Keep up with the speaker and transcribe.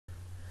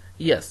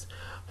Yes,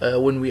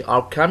 when we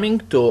are coming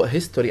to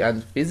history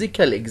and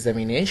physical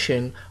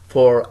examination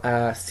for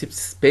a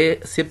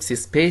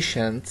sepsis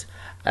patient,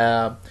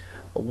 uh,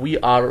 we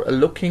are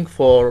looking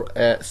for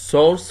a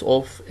source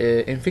of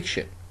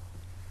infection.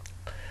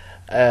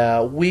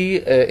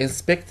 We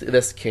inspect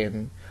the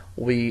skin.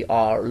 We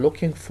are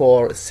looking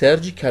for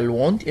surgical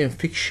wound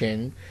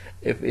infection.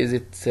 If is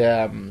it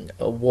a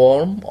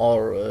worm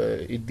or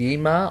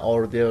edema,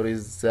 or there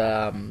is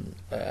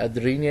a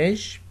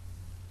drainage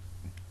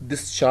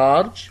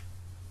discharge.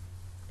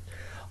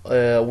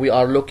 We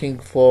are looking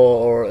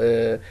for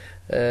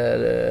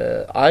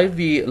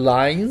IV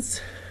lines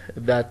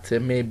that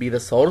may be the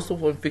source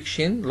of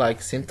infection,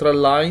 like central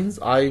lines,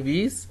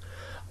 IVs.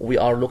 We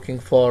are looking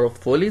for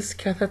Foley's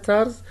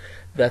catheters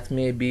that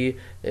may be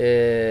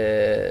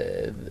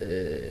the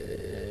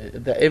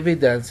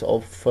evidence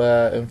of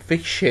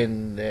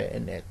infection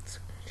in it.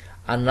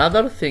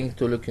 Another thing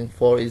to looking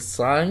for is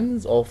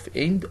signs of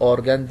end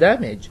organ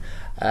damage,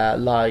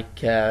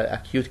 like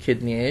acute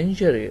kidney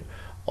injury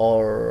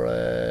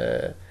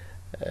or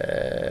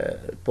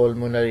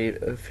pulmonary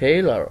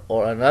failure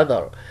or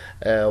another.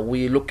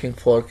 We looking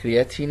for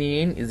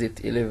creatinine, is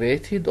it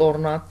elevated or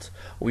not?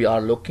 We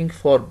are looking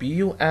for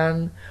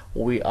BUN.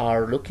 We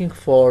are looking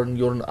for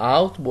urine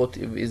output,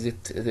 is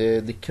it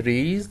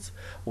decreased?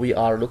 We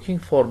are looking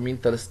for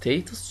mental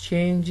status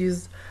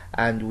changes,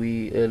 and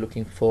we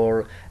looking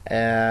for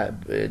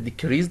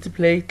decreased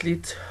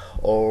platelet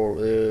or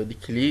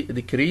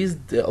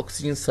decreased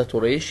oxygen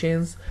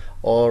saturations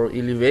or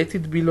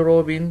elevated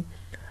bilirubin.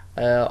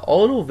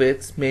 All of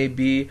it may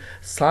be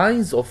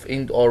signs of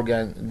end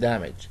organ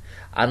damage.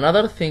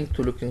 Another thing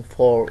to looking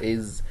for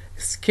is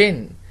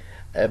skin.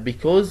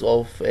 Because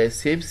of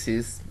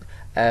sepsis,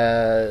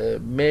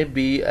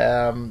 maybe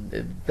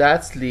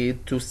that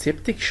lead to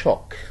septic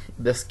shock.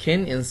 The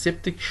skin in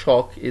septic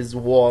shock is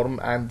warm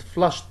and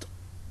flushed,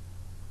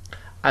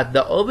 at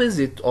the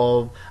opposite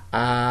of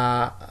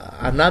other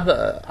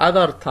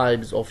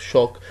types of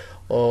shock,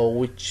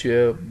 which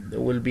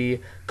will be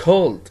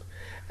cold,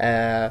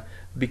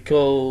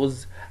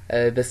 because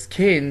the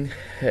skin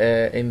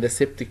in the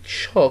septic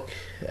shock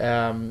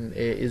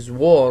is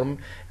warm.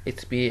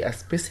 It be a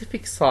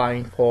specific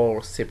sign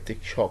for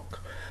septic shock.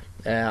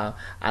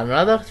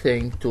 Another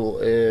thing to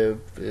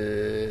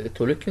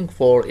looking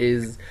for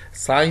is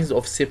signs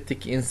of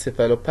septic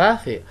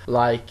encephalopathy,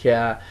 like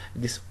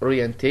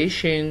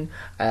disorientation,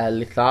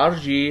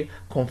 lethargy,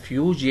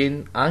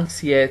 confusion,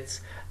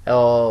 anxiety,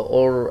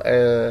 or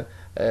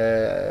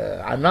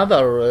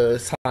another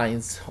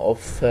signs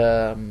of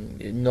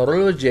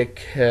neurologic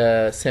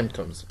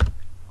symptoms.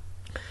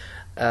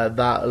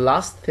 The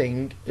last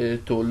thing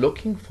to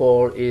looking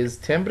for is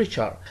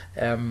temperature.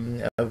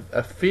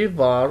 A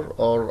fever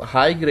or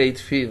high-grade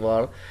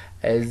fever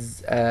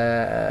is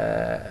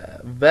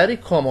very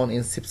common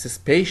in sepsis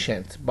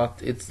patients, but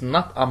it's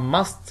not a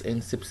must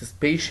in sepsis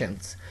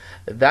patients.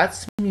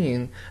 That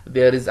means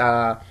there is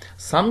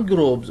some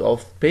groups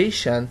of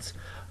patients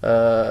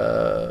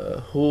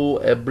who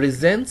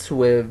presents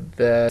with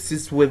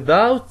sepsis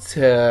without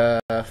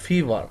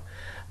fever.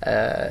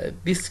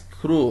 This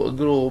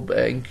group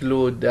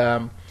include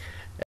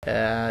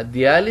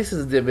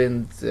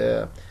dialysis-dependent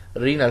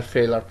renal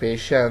failure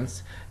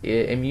patients,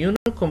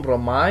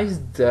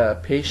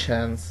 immunocompromised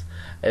patients,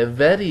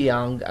 very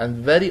young and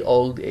very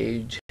old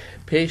age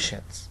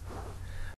patients.